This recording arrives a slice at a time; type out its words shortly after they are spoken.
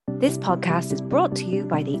This podcast is brought to you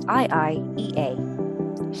by the IIEA,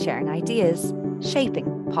 sharing ideas,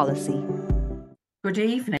 shaping policy. Good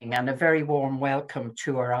evening and a very warm welcome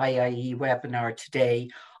to our IIE webinar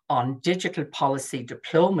today on digital policy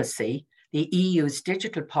diplomacy, the EU's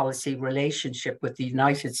digital policy relationship with the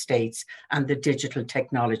United States and the digital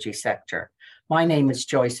technology sector. My name is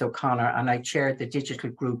Joyce O'Connor and I chair the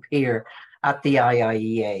digital group here at the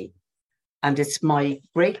IIEA. And it's my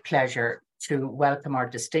great pleasure to welcome our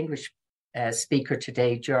distinguished speaker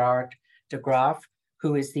today, Gerard de Graaf,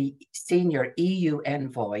 who is the Senior EU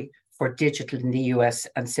Envoy for Digital in the US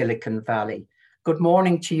and Silicon Valley. Good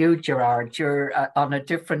morning to you, Gerard. You're on a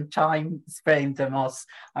different time frame than us,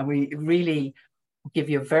 and we really give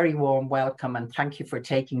you a very warm welcome and thank you for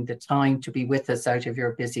taking the time to be with us out of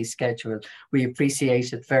your busy schedule. We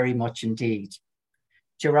appreciate it very much indeed.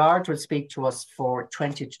 Gerard will speak to us for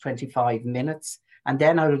 20 to 25 minutes, and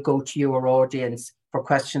then I will go to your audience for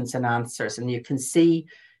questions and answers. And you can see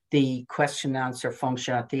the question and answer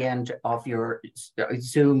function at the end of your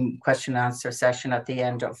Zoom question and answer session at the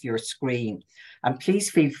end of your screen. And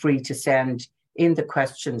please feel free to send in the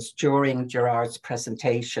questions during Gerard's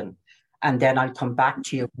presentation, and then I'll come back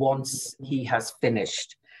to you once he has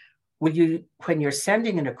finished. Will you, when you're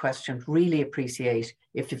sending in a question, really appreciate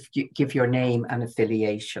if you give your name and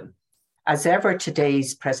affiliation. As ever,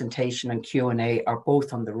 today's presentation and Q&A are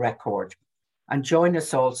both on the record. And join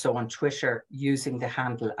us also on Twitter using the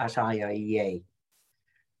handle @IIEA.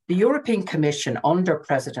 The European Commission under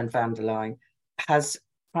President van der Leyen has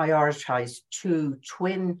prioritised two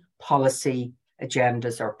twin policy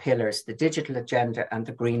agendas or pillars, the digital agenda and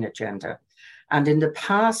the green agenda. And in the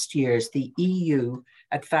past years, the EU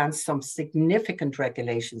advanced some significant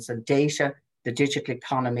regulations on data, the digital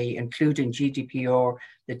economy, including GDPR,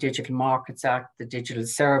 the Digital Markets Act, the Digital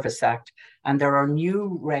Service Act, and there are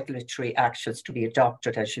new regulatory actions to be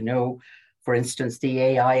adopted, as you know, for instance, the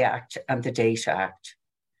AI Act and the Data Act.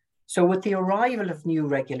 So with the arrival of new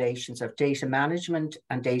regulations of data management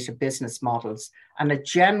and data business models and a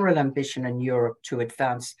general ambition in Europe to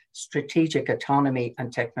advance strategic autonomy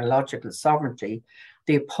and technological sovereignty,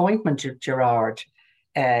 the appointment of Gerard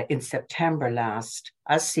in September last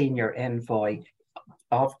as Senior Envoy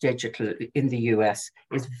of Digital in the US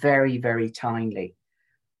is very, very timely.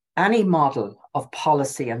 Any model of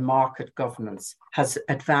policy and market governance has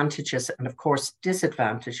advantages and of course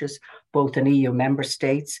disadvantages, both in EU member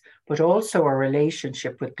states, but also a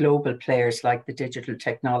relationship with global players like the digital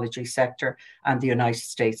technology sector and the United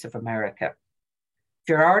States of America.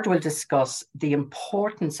 Gerard will discuss the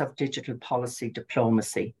importance of digital policy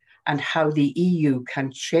diplomacy and how the EU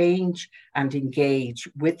can change and engage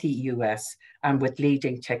with the US and with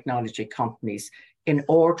leading technology companies in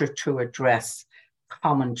order to address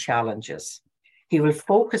common challenges. He will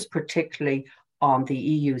focus particularly on the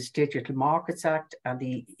EU's Digital Markets Act and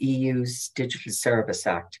the EU's Digital Service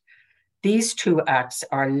Act. These two acts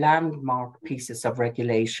are landmark pieces of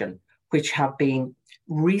regulation which have been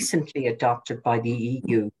recently adopted by the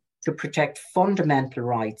EU to protect fundamental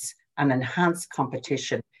rights and enhance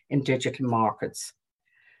competition in digital markets.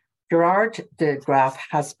 Gerard de Graaf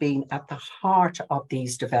has been at the heart of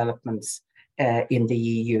these developments in the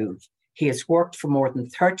EU. He has worked for more than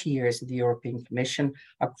 30 years in the European Commission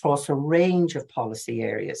across a range of policy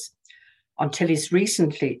areas. Until his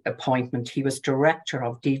recent appointment, he was Director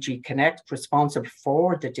of DG Connect, responsible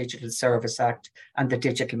for the Digital Service Act and the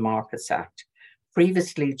Digital Markets Act.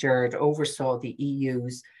 Previously, Gerard oversaw the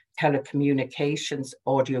EU's telecommunications,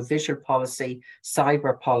 audiovisual policy,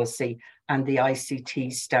 cyber policy, and the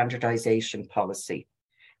ICT standardization policy.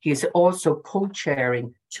 He is also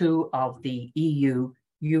co-chairing two of the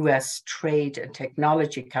EU-US Trade and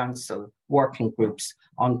Technology Council working groups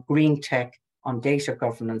on green tech, on data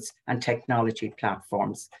governance and technology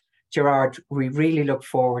platforms. Gerard, we really look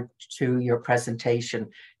forward to your presentation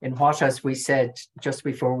in what, as we said just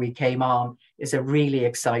before we came on, is a really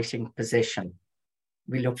exciting position.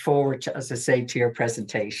 We look forward to, as I say, to your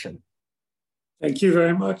presentation. Thank you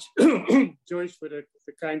very much, Joyce, for the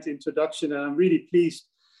kind introduction. And I'm really pleased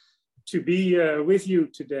to be with you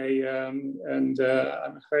today. I'm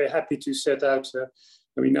very happy to set out,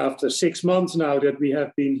 after 6 months now that we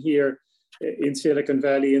have been here in Silicon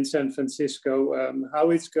Valley in San Francisco, how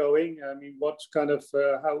it's going. What kind of,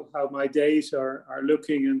 how my days are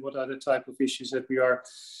looking and what are the type of issues that we are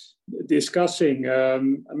discussing.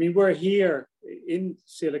 We're here in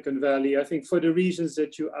Silicon Valley, I think for the reasons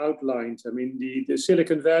that you outlined. The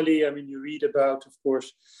Silicon Valley, you read about, of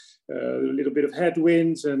course, a little bit of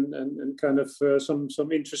headwinds and kind of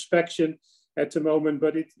some introspection at the moment,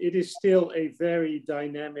 but it is still a very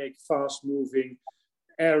dynamic, fast-moving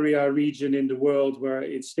area, region in the world where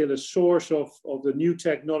it's still a source of the new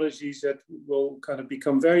technologies that will kind of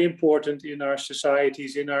become very important in our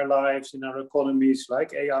societies, in our lives, in our economies,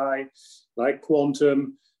 like AI, like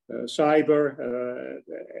quantum, cyber,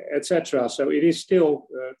 etc. So it is still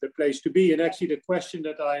the place to be. And actually the question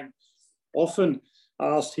that I'm often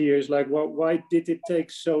asked here is like, well, why did it take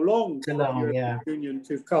so long for the European Union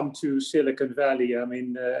to come to Silicon Valley? I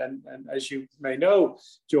mean, and as you may know,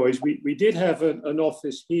 Joyce, we did have an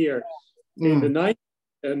office here in the 90s,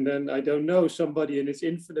 and then I don't know, somebody in its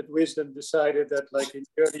infinite wisdom decided that like in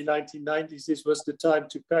the early 1990s, this was the time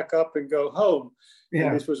to pack up and go home. Yeah.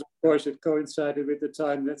 And this was, of course, it coincided with the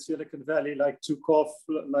time that Silicon Valley like took off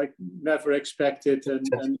like never expected.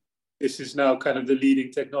 And this is now kind of the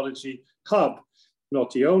leading technology hub.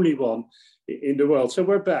 Not the only one in the world. So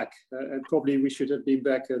we're back, and probably we should have been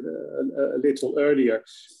back a little earlier.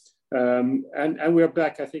 And we're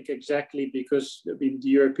back, I think, exactly because I mean, the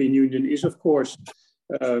European Union is, of course,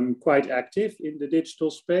 quite active in the digital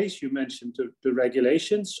space. You mentioned the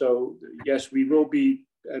regulations. So yes, we will be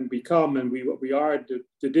and become, and we are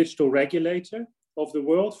the digital regulator of the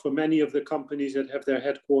world for many of the companies that have their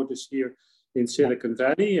headquarters here in Silicon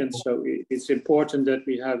Valley. And so it's important that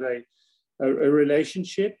we have a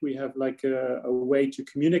relationship. We have like a way to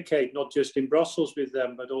communicate, not just in Brussels with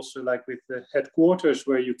them, but also like with the headquarters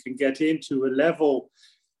where you can get into a level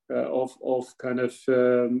of kind of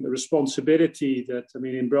responsibility that, I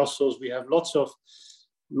mean, in Brussels, we have lots of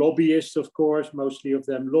lobbyists, of course, mostly of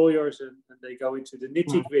them lawyers, and they go into the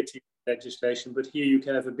nitty-gritty legislation. But here you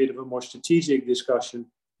can have a bit of a more strategic discussion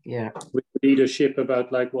with leadership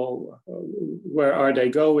about like, well, where are they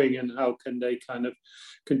going and how can they kind of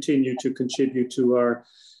continue to contribute to our,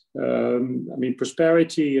 I mean,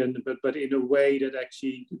 prosperity, but in a way that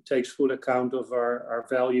actually takes full account of our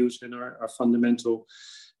values and our fundamental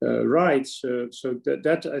rights. So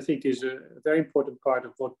that I think is a very important part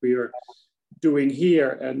of what we are doing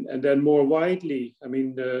here, and then more widely. I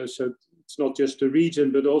mean, so it's not just a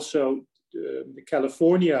region, but also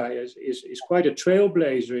California is quite a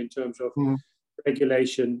trailblazer in terms of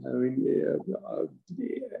regulation. I mean,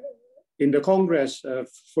 in the Congress,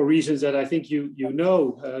 for reasons that I think you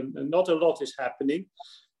know, not a lot is happening.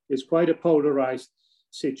 It's quite a polarized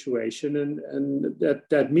situation, and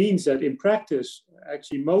that means that in practice,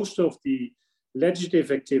 actually, most of the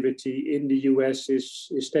legislative activity in the US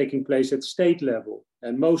is taking place at state level.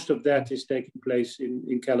 And most of that is taking place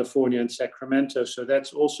in California and Sacramento. So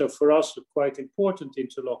that's also for us a quite important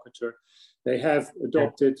interlocutor. They have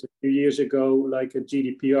adopted a few years ago like a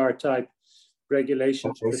GDPR type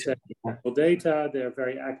regulation to protect personal data. They're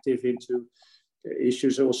very active into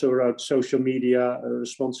issues also around social media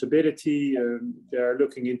responsibility. They're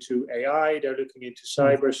looking into AI, they're looking into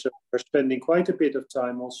cyber. So we're spending quite a bit of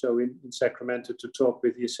time also in Sacramento to talk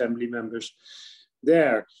with the assembly members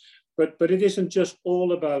there. But it isn't just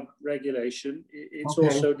all about regulation. It's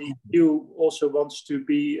also the EU also wants to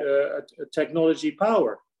be a technology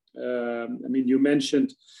power. I mean, you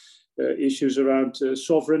mentioned issues around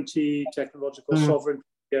sovereignty, technological sovereignty.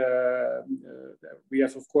 We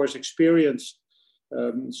have, of course, experienced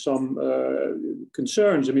some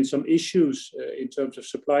concerns. I mean, some issues in terms of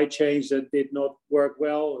supply chains that did not work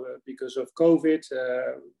well because of COVID,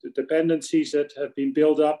 the dependencies that have been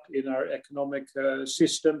built up in our economic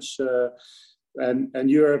systems. And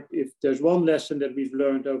Europe, if there's one lesson that we've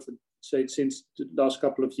learned over, say, since the last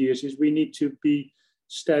couple of years, is we need to be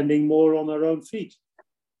standing more on our own feet.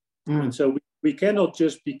 And so we cannot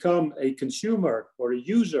just become a consumer or a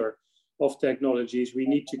user of technologies. We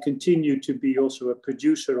need to continue to be also a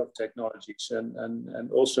producer of technologies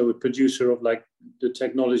and also a producer of like the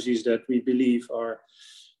technologies that we believe are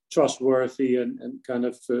trustworthy and kind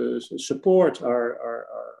of support our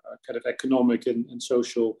kind of economic and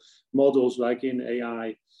social models like in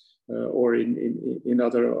AI or in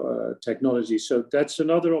other technologies. So that's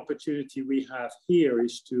another opportunity we have here,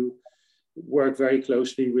 is to work very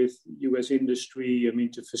closely with US industry, I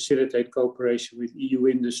mean, to facilitate cooperation with EU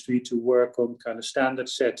industry, to work on kind of standard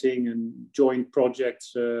setting and joint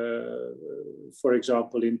projects, for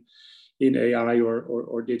example, in AI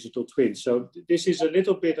or digital twins. So this is a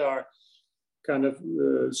little bit our kind of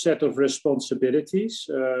set of responsibilities.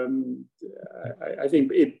 I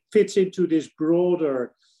think it fits into this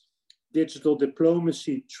broader digital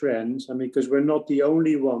diplomacy trends. I mean, because we're not the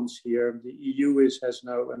only ones here. The EU has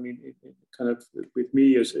now, I mean, kind of with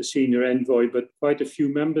me as a senior envoy, but quite a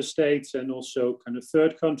few member states and also kind of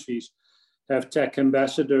third countries have tech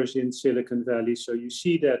ambassadors in Silicon Valley. So you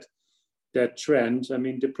see that trend. I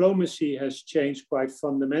mean, diplomacy has changed quite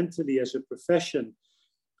fundamentally as a profession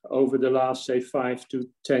over the last, say, 5 to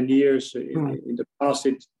 10 years. In the past,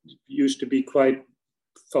 it used to be quite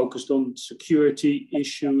focused on security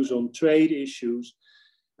issues, on trade issues.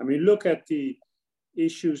 I mean, look at the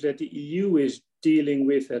issues that the EU is dealing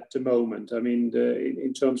with at the moment. I mean,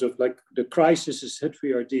 in terms of like the crises that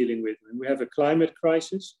we are dealing with. And we have a climate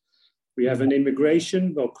crisis. We have an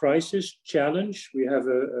immigration crisis challenge. We have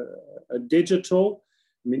a digital,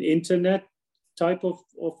 internet type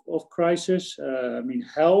of crisis.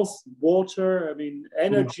 Health, water,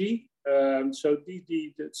 energy. So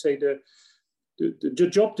let's say the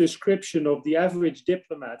job description of the average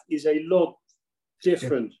diplomat is a lot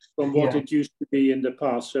different from what it used to be in the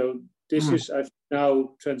past. So this is I'm now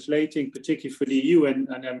translating, particularly for the EU, and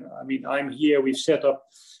I'm here. We've set up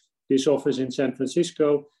this office in San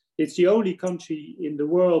Francisco. It's the only country in the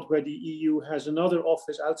world where the EU has another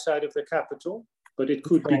office outside of the capital, but it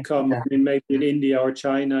could become, maybe in India or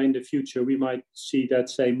China in the future, we might see that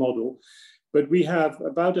same model. But we have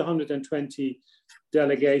about 120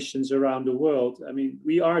 delegations around the world. I mean,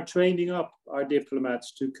 we are training up our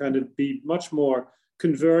diplomats to kind of be much more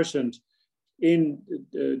conversant in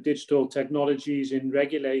digital technologies, in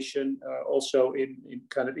regulation, also in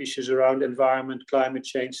kind of issues around environment, climate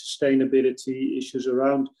change, sustainability, issues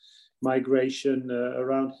around migration,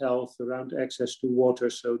 around health, around access to water.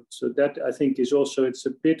 So that, I think, is also, it's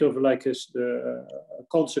a bit of like a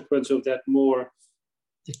consequence of that more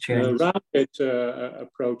rounded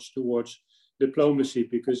approach towards diplomacy,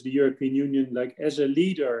 because the European Union, like as a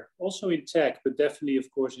leader, also in tech, but definitely, of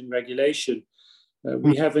course, in regulation,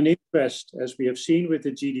 we have an interest, as we have seen with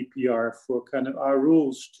the GDPR, for kind of our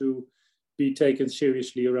rules to be taken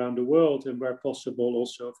seriously around the world, and where possible,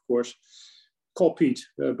 also, of course, copied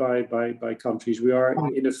by countries. We are,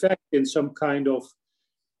 in effect, in some kind of,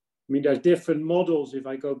 there's different models. If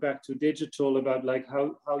I go back to digital, about like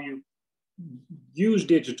how you use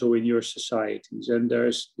digital in your societies, and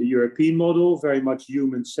there's the European model, very much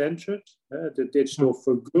human-centered, the digital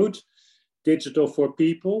for good, digital for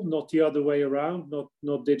people, not the other way around,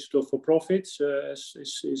 not digital for profits,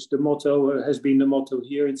 is the motto, has been the motto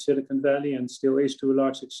here in Silicon Valley, and still is to a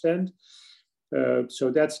large extent. So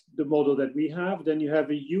that's the model that we have. Then you have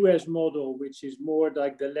a US model, which is more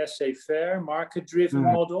like the laissez-faire, market-driven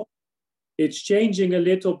model. It's changing a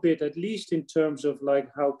little bit, at least in terms of like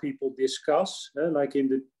how people discuss. Like in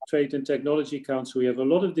the Trade and Technology Council, we have a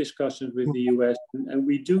lot of discussions with the US, and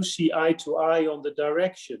we do see eye to eye on the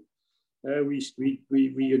direction.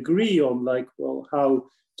 We agree on like, well, how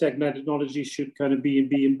technology should kind of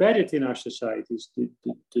be embedded in our societies.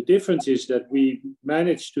 The difference is that we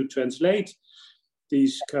managed to translate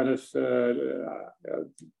these kind of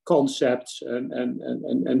concepts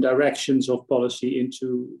and directions of policy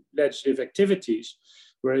into legislative activities,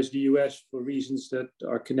 whereas the US, for reasons that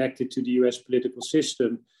are connected to the US political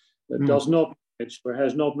system, does not manage, or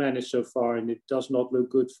has not managed so far, and it does not look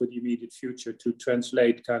good for the immediate future to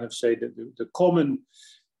translate kind of, say, the common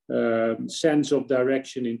sense of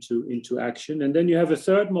direction into action. And then you have a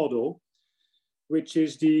third model, which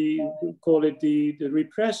is call it the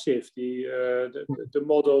repressive, the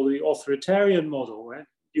model, the authoritarian model,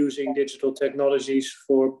 using digital technologies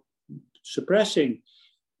for suppressing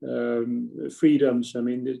freedoms. I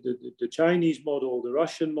mean, the Chinese model, the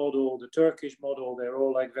Russian model, the Turkish model, they're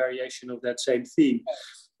all like variation of that same theme.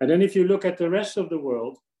 And then if you look at the rest of the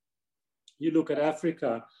world, you look at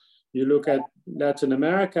Africa, you look at Latin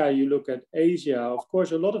America, you look at Asia. Of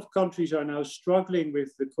course, a lot of countries are now struggling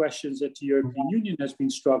with the questions that the European Union has been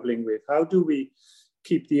struggling with. How do we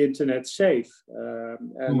keep the internet safe?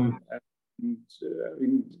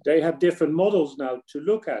 They have different models now to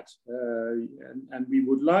look at. And we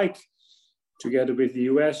would like, together with the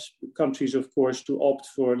US, countries, of course, to opt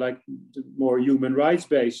for like the more human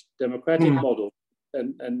rights-based democratic model.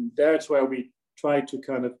 And that's where we try to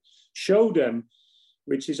kind of show them,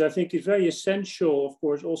 which is, I think, is very essential, of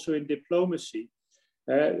course, also in diplomacy.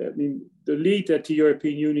 The lead that the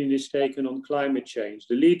European Union is taken on climate change,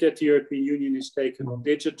 the lead that the European Union is taken on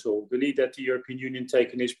digital, the lead that the European Union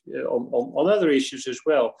taken is on other issues as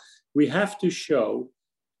well. We have to show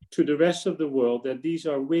to the rest of the world that these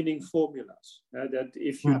are winning formulas, that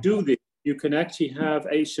if you do this, you can actually have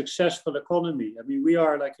a successful economy. I mean, we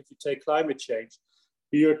are, like, if you take climate change,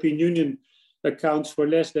 the European Union accounts for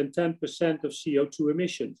less than 10% of CO2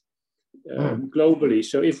 emissions globally.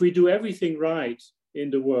 So if we do everything right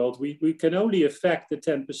in the world, we can only affect the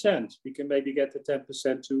 10%. We can maybe get the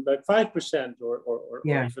 10% to like 5% or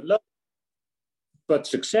even lower. But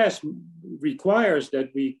success requires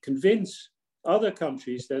that we convince other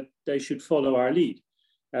countries that they should follow our lead.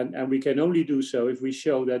 And we can only do so if we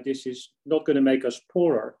show that this is not going to make us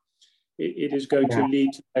poorer. it is going to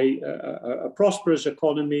lead to a prosperous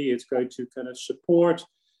economy. It's going to kind of support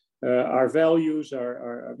our values.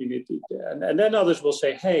 And then others will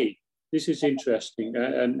say, hey, this is interesting,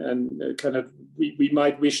 and kind of we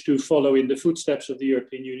might wish to follow in the footsteps of the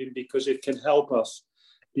European Union because it can help us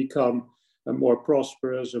become a more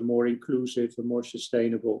prosperous, a more inclusive, a more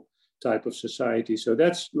sustainable type of society. So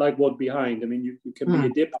that's like what behind. I mean, you can be a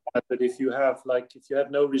diplomat, but if you have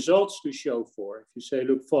no results to show for, if you say,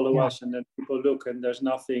 look, follow us, and then people look and there's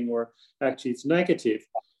nothing, or actually it's negative,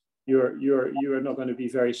 you are not going to be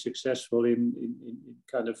very successful in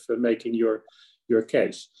kind of making your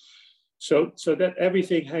case. So that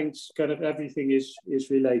everything is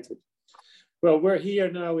related. Well, we're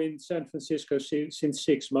here now in San Francisco since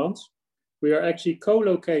 6 months. We are actually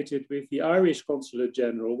co-located with the Irish Consulate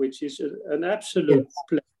General, which is an absolute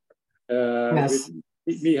pleasure.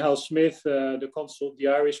 With Michal Smith, the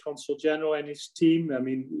Irish Consul General, and his team. I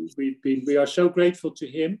mean, we are so grateful to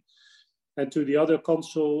him and to the other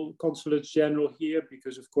consulates general here,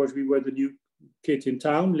 because of course we were the new kid in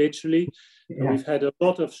town, literally. And we've had a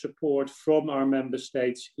lot of support from our member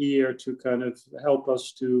states here to kind of help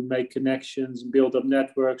us to make connections, build up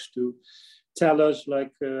networks, to tell us,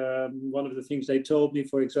 like one of the things they told me,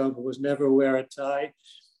 for example, was never wear a tie.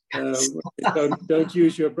 Don't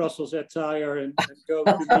use your Brussels attire and go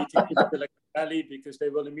to meetings in Silicon Valley, because they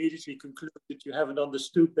will immediately conclude that you haven't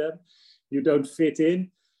understood them. You don't fit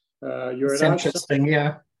in. You're an interesting,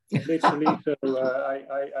 literally. So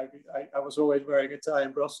I was always wearing a tie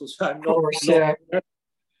in Brussels. So I'm not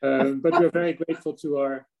but we're very grateful to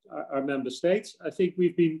our member states. I think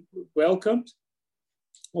we've been welcomed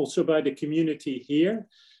also by the community here.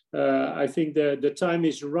 I think the time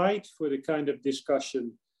is right for the kind of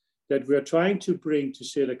discussion that we're trying to bring to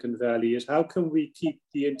Silicon Valley. Is how can we keep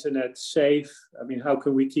the internet safe? I mean, how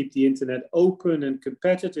can we keep the internet open and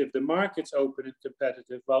competitive, the markets open and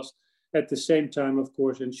competitive, whilst at the same time, of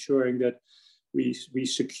course, ensuring that we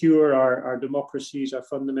secure our democracies, our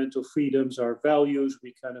fundamental freedoms, our values.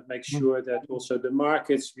 We kind of make sure that also the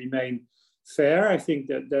markets remain fair. I think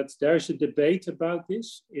that there's a debate about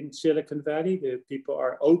this in Silicon Valley. The people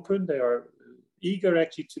are open. They are eager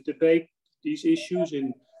actually to debate these issues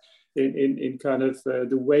in kind of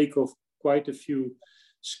the wake of quite a few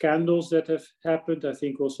scandals that have happened. I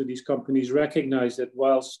think also these companies recognize that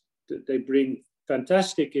whilst they bring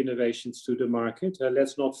fantastic innovations to the market,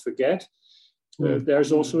 let's not forget,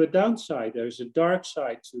 there's also a downside. There's a dark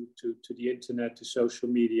side to the internet, to social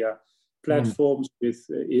media platforms with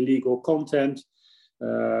illegal content,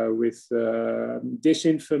 with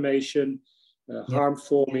disinformation,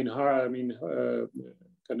 harmful,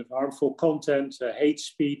 kind of harmful content, hate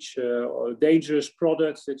speech, or dangerous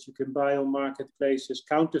products that you can buy on marketplaces,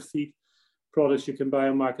 counterfeit products you can buy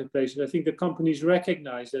on marketplaces. I think the companies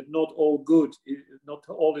recognize that not all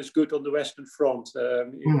is good on the Western Front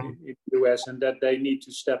in the US, and that they need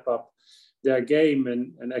to step up their game.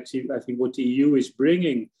 And actually, I think what the EU is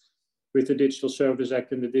bringing with the Digital Services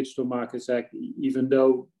Act and the Digital Markets Act, even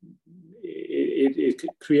though it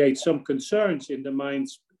creates some concerns in the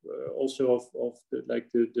minds also of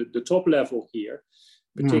the top level here,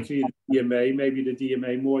 particularly the DMA, maybe the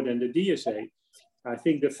DMA more than the DSA. I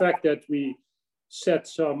think the fact that we set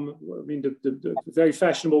the very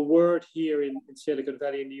fashionable word here in Silicon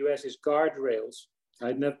Valley in the US is guardrails.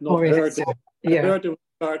 I'd not heard heard of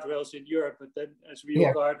guardrails in Europe, but then as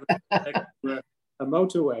real guardrails, a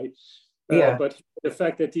motorway. But the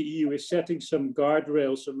fact that the EU is setting some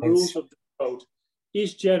guardrails, some rules of the road,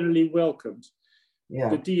 is generally welcomed.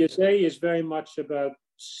 The DSA is very much about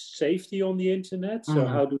safety on the internet. So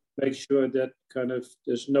how do we make sure that kind of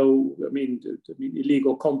there's no,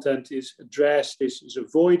 illegal content is addressed, is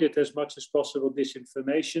avoided as much as possible,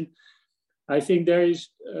 disinformation. I think there is,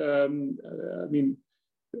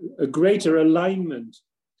 a greater alignment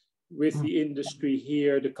with the industry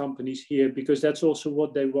here, the companies here, because that's also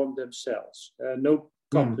what they want themselves. No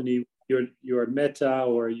company, your Meta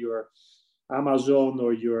or your Amazon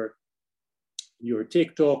or your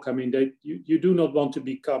TikTok, you do not want to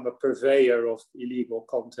become a purveyor of illegal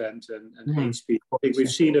content and hate speech. I think we've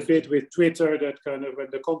seen a bit with Twitter that kind of when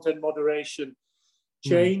the content moderation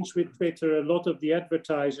changed with Twitter, a lot of the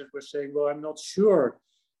advertisers were saying, well, I'm not sure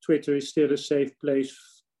Twitter is still a safe place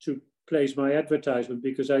to place my advertisement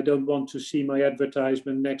because I don't want to see my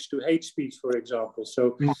advertisement next to hate speech, for example.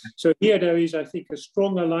 So here there is, I think, a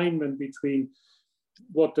strong alignment between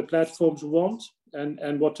what the platforms want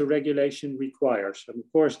and what the regulation requires. And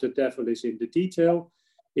of course, the devil is in the detail.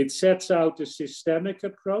 It sets out a systemic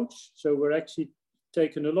approach. So we're actually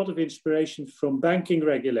taking a lot of inspiration from banking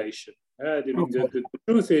regulation. The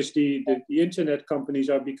truth is the internet companies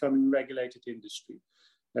are becoming regulated industry.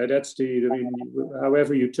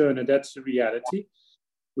 However you turn it, that's the reality.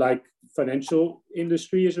 Like financial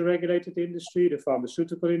industry is a regulated industry, the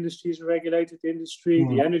pharmaceutical industry is a regulated industry,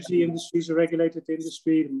 the energy industry is a regulated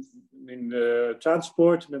industry,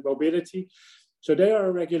 transport and mobility. So they are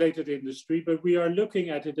a regulated industry, but we are looking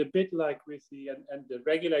at it a bit like with and the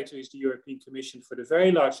regulator is the European Commission for the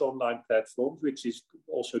very large online platforms, which is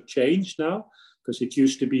also changed now, because it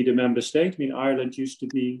used to be the member state. Ireland used to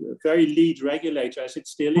be a very lead regulator, as it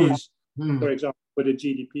still is, for example, for the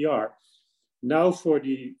GDPR. Now for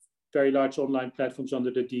the very large online platforms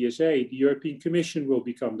under the DSA, the European Commission will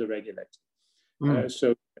become the regulator.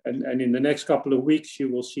 And in the next couple of weeks, you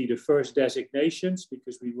will see the first designations,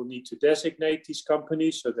 because we will need to designate these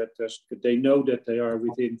companies so that they know that they are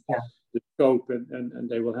within the scope and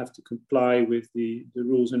they will have to comply with the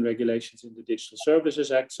rules and regulations in the Digital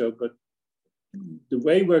Services Act. But the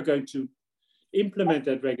way we're going to implement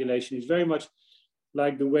that regulation is very much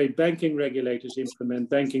like the way banking regulators implement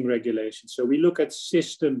banking regulations. So we look at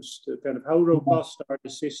systems, kind of how robust are the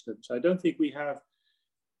systems. I don't think we have,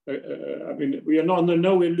 we are not under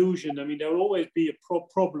no illusion. There will always be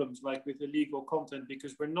problems like with illegal content,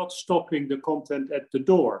 because we're not stopping the content at the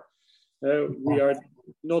door. We are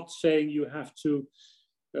not saying you have to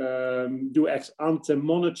do ex ante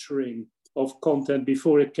monitoring of content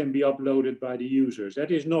before it can be uploaded by the users.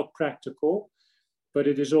 That is not practical, but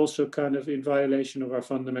it is also kind of in violation of our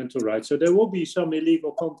fundamental rights. So there will be some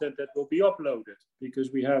illegal content that will be uploaded,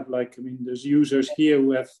 because we have there's users here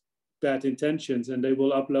who have bad intentions and they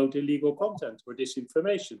will upload illegal content or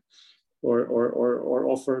disinformation or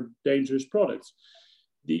offer dangerous products.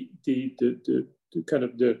 The kind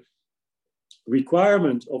of the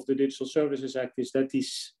requirement of the Digital Services Act is that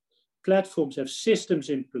these platforms have systems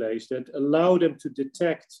in place that allow them to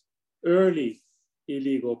detect early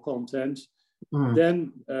illegal content,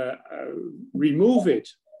 then remove it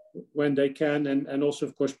when they can, and also,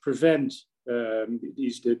 of course, prevent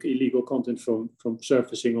the illegal content from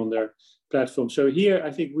surfacing on their platform. So here,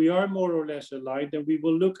 I think we are more or less aligned, and we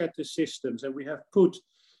will look at the systems, and we have put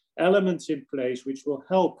elements in place which will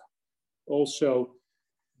help also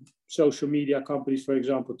social media companies, for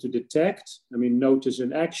example, to detect, notice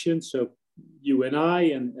and action. So you and I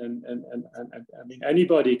and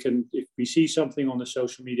anybody can, if we see something on a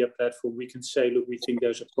social media platform, we can say, look, we think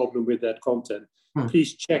there's a problem with that content.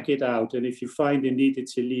 Please check it out. And if you find indeed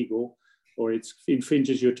it's illegal or it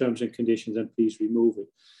infringes your terms and conditions, then please remove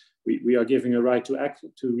it. We are giving a right to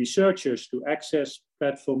researchers to access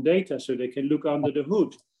platform data so they can look under the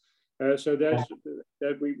hood. So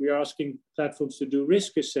we are asking platforms to do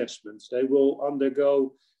risk assessments. They will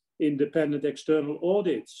undergo independent external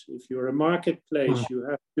audits. If you're a marketplace, you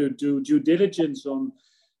have to do due diligence on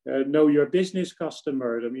know your business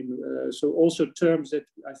customer. So also terms that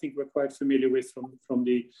I think we're quite familiar with from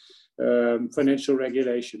the financial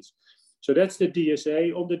regulations. So that's the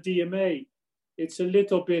DSA. On the DMA, it's a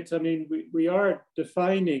little bit, we are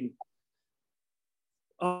defining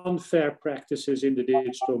unfair practices in the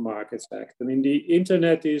Digital Markets Act. The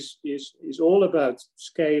internet is all about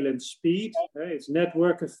scale and speed. It's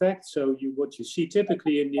network effect. So what you see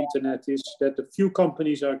typically in the internet is that a few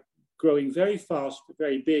companies are growing very fast,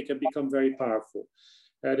 very big, and become very powerful.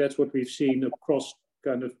 That's what we've seen across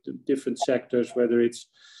kind of the different sectors, whether it's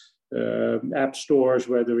app stores,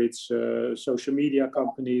 whether it's social media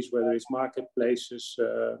companies, whether it's marketplaces.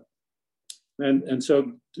 And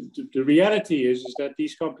so the reality is that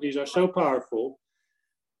these companies are so powerful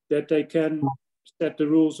that they can set the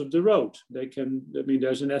rules of the road. They can,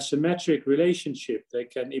 there's an asymmetric relationship. They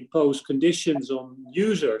can impose conditions on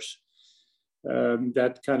users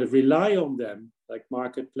that kind of rely on them, like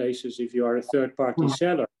marketplaces. If you are a third-party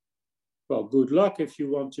seller, well, good luck if you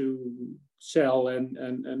want to sell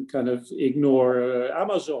and kind of ignore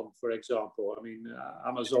Amazon, for example.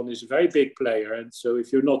 Amazon is a very big player. And so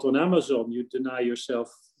if you're not on Amazon, you deny yourself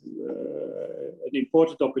an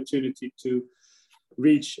important opportunity to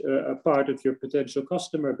reach a part of your potential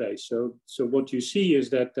customer base. So what you see is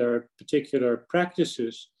that there are particular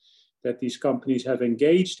practices that these companies have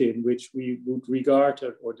engaged in, which we would regard,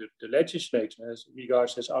 or the legislature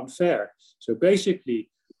regards as unfair. So basically,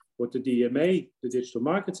 what the DMA, the Digital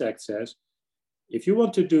Markets Act, says, if you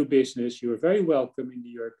want to do business, you are very welcome in the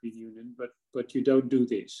European Union, but you don't do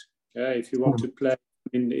this. If you want to play,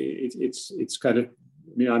 it's kind of,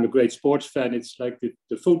 I'm a great sports fan. It's like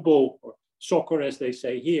the football or soccer, as they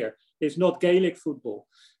say here. It's not Gaelic football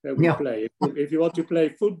that we play. If you want to play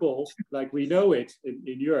football like we know it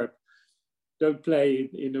in Europe, don't play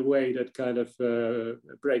in a way that kind of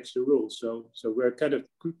breaks the rules. So we're kind of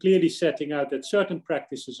clearly setting out that certain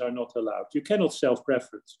practices are not allowed. You cannot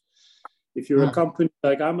self-preference. If you're a company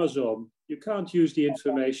like Amazon, you can't use the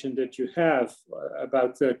information that you have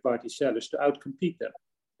about third-party sellers to outcompete them.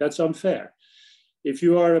 That's unfair. If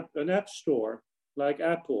you are an app store like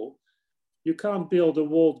Apple, you can't build a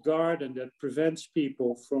walled garden that prevents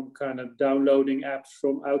people from kind of downloading apps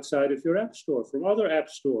from outside of your app store, from other app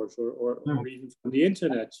stores, or even from the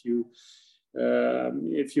internet.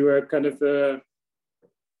 If you are kind of a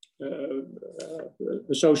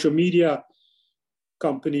social media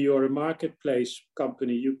company or a marketplace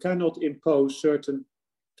company, you cannot impose certain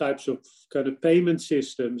types of kind of payment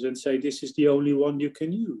systems and say this is the only one you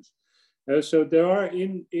can use. So there are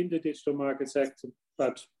in the Digital Markets Act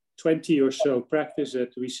about 20 or so practices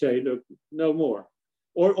that we say, look, no more,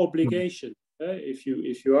 or obligation. If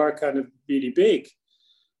you are kind of really big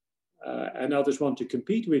and others want to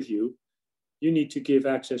compete with you, you need to give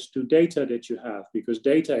access to data that you have, because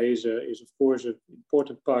data is of course an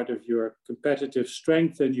important part of your competitive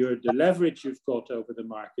strength and the leverage you've got over the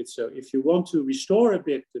market. So if you want to restore a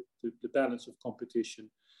bit the balance of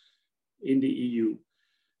competition in the EU,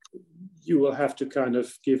 you will have to kind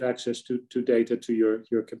of give access to data to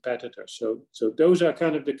your competitors. So those are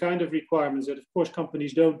kind of requirements that of course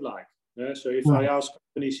companies don't like. So if I ask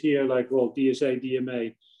companies here like, well, DSA,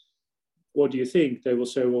 DMA, what do you think? They will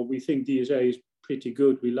say, well, we think DSA is pretty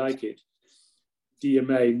good, we like it.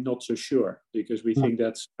 DMA, not so sure, because we think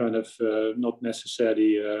that's kind of not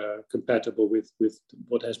necessarily compatible with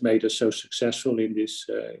what has made us so successful in this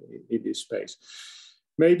space.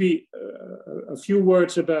 Maybe a few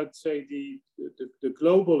words about, say, the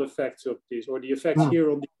global effects of this, or the effects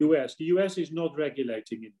here on the US. The US is not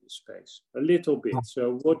regulating in this space, a little bit.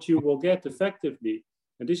 So what you will get effectively,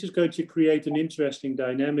 and this is going to create an interesting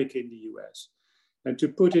dynamic in the US. And to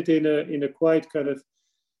put it in a quite kind of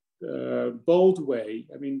bold way,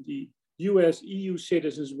 I mean, the EU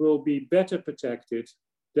citizens will be better protected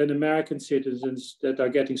than American citizens that are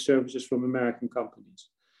getting services from American companies.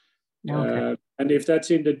 Okay. And if that's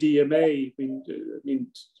in the DMA, I mean,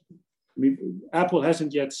 Apple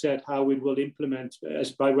hasn't yet said how it will implement,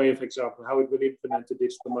 as by way of example, how it will implement the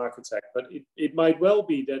Digital Markets Act. But it might well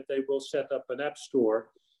be that they will set up an app store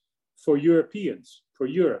for Europeans, for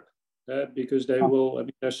Europe, because they will, I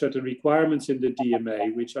mean, there are certain requirements in the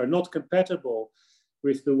DMA which are not compatible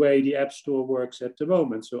with the way the App Store works at the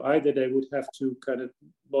moment. So either they would have to kind of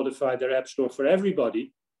modify their App Store for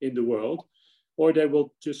everybody in the world, or they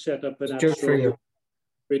will just set up an App Store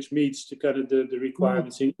which meets the kind of the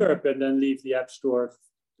requirements in Europe, and then leave the App Store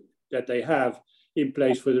that they have in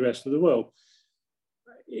place for the rest of the world.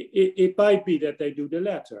 It might be that they do the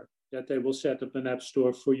latter, that they will set up an App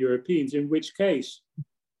Store for Europeans, in which case,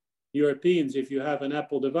 Europeans, if you have an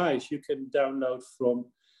Apple device, you can download from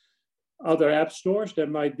other app stores. There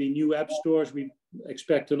might be new app stores. We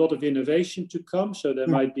expect a lot of innovation to come. So there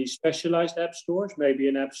might be specialized app stores, maybe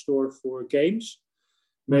an app store for games,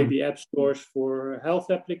 maybe app stores for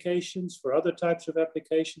health applications, for other types of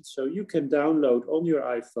applications. So you can download on your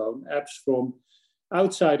iPhone apps from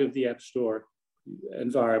outside of the App Store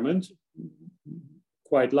environment.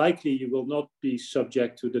 Quite likely you will not be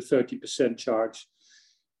subject to the 30% charge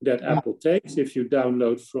that Apple takes. If you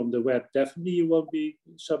download from the web, definitely you won't be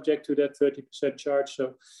subject to that 30% charge.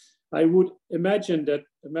 So I would imagine that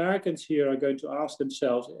Americans here are going to ask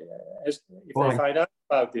themselves, if they find out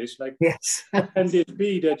about this, like, can this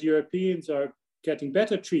be that Europeans are getting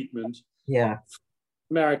better treatment from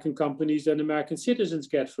American companies than American citizens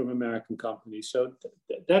get from American companies? So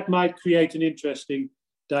that might create an interesting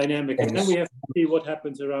dynamic. And then we have to see what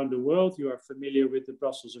happens around the world. You are familiar with the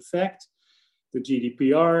Brussels effect, the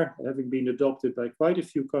GDPR having been adopted by quite a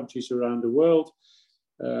few countries around the world.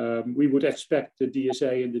 We would expect the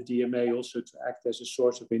DSA and the DMA also to act as a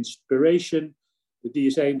source of inspiration. The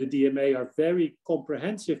DSA and the DMA are very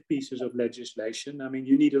comprehensive pieces of legislation. I mean,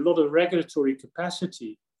 you need a lot of regulatory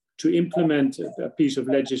capacity to implement a piece of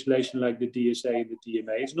legislation like the DSA and the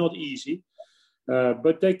DMA. It's not easy,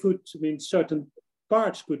 but they could, I mean, certain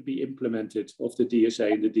parts could be implemented of the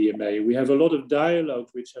DSA and the DMA. We have a lot of dialogue,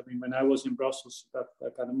 which, I mean, when I was in Brussels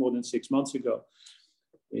kind of more than 6 months ago,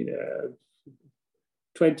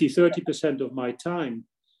 20-30% of my time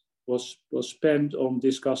was spent on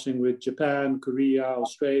discussing with Japan, Korea,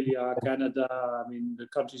 Australia, Canada, I mean, the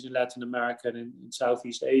countries in Latin America and in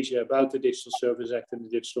Southeast Asia about the Digital Services Act and the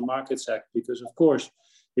Digital Markets Act. Because, of course,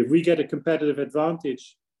 if we get a competitive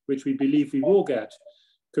advantage, which we believe we will get,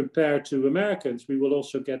 compared to Americans, we will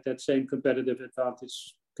also get that same competitive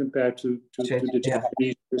advantage compared to the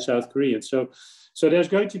Japanese or South Koreans. So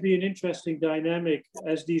there's going to be an interesting dynamic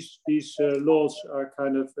as these laws are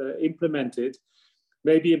kind of implemented.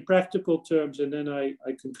 Maybe in practical terms, and then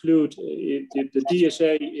I conclude, the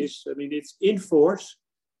DSA is, it's in force,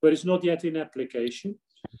 but it's not yet in application.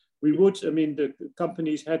 The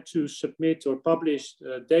companies had to submit or publish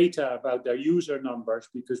data about their user numbers,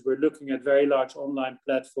 because we're looking at very large online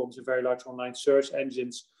platforms and very large online search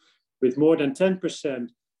engines with more than 10%,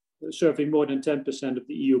 serving more than 10% of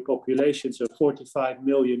the EU population, so 45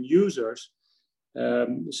 million users.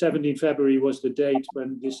 17 February was the date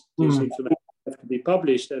when this information had to be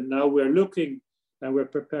published. And now we're looking and we're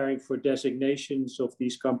preparing for designations of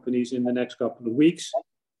these companies in the next couple of weeks.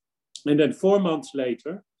 And then 4 months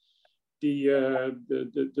later, the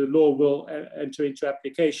law will enter into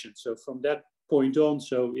application. So from that point on,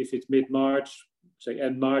 so if it's mid-March, say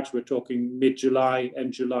end March, we're talking mid-July,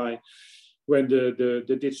 end July, when the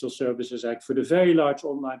Digital Services Act for the very large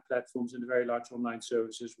online platforms and the very large online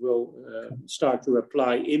services will start to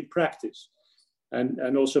apply in practice.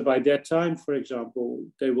 And also by that time, for example,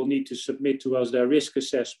 they will need to submit to us their risk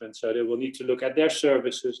assessment. So they will need to look at their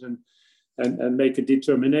services and make a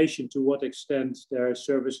determination to what extent their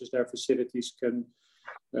services, their facilities can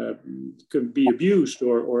be abused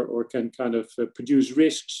or can kind of produce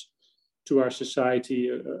risks to our society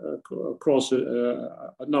across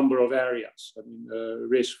a number of areas.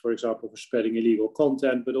 Risk, for example, for spreading illegal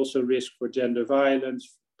content, but also risk for gender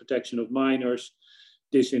violence, protection of minors,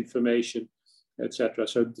 disinformation, etc.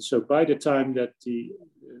 So by the time that the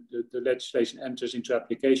legislation enters into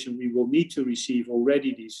application, we will need to receive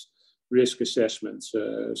already these risk assessments.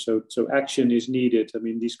 So action is needed.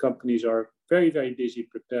 These companies are very, very busy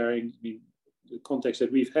preparing. The context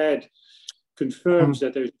that we've had confirms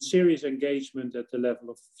that there's serious engagement at the level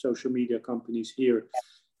of social media companies here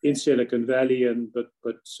in Silicon Valley,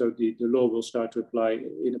 but so the law will start to apply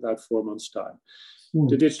in about 4 months' time.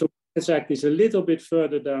 The Digital Markets Act is a little bit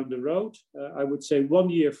further down the road. I would say 1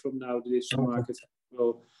 year from now, the Digital Markets Act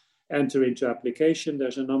will enter into application.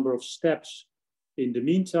 There's a number of steps. In the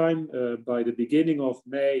meantime, by the beginning of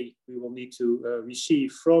May, we will need to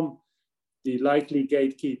receive from the likely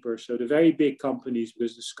gatekeepers, so the very big companies,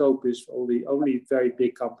 because the scope is only very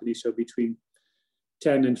big companies, so between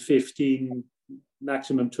 10 and 15,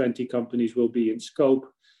 maximum 20 companies will be in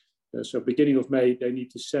scope. So beginning of May, they need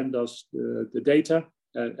to send us the data,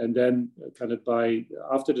 and then kind of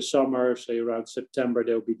after the summer, say around September,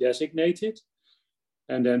 they'll be designated.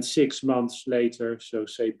 And then 6 months later, so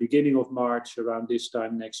say beginning of March, around this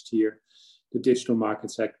time next year, the Digital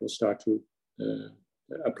Markets Act will start to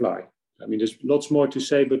apply. There's lots more to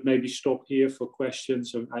say, but maybe stop here for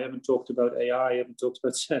questions. I haven't talked about AI, I haven't talked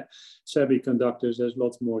about semiconductors. There's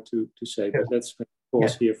lots more to say, but let's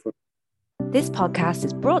pause here for. This podcast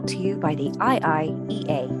is brought to you by the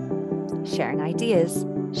IIEA, sharing ideas,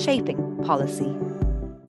 shaping policy.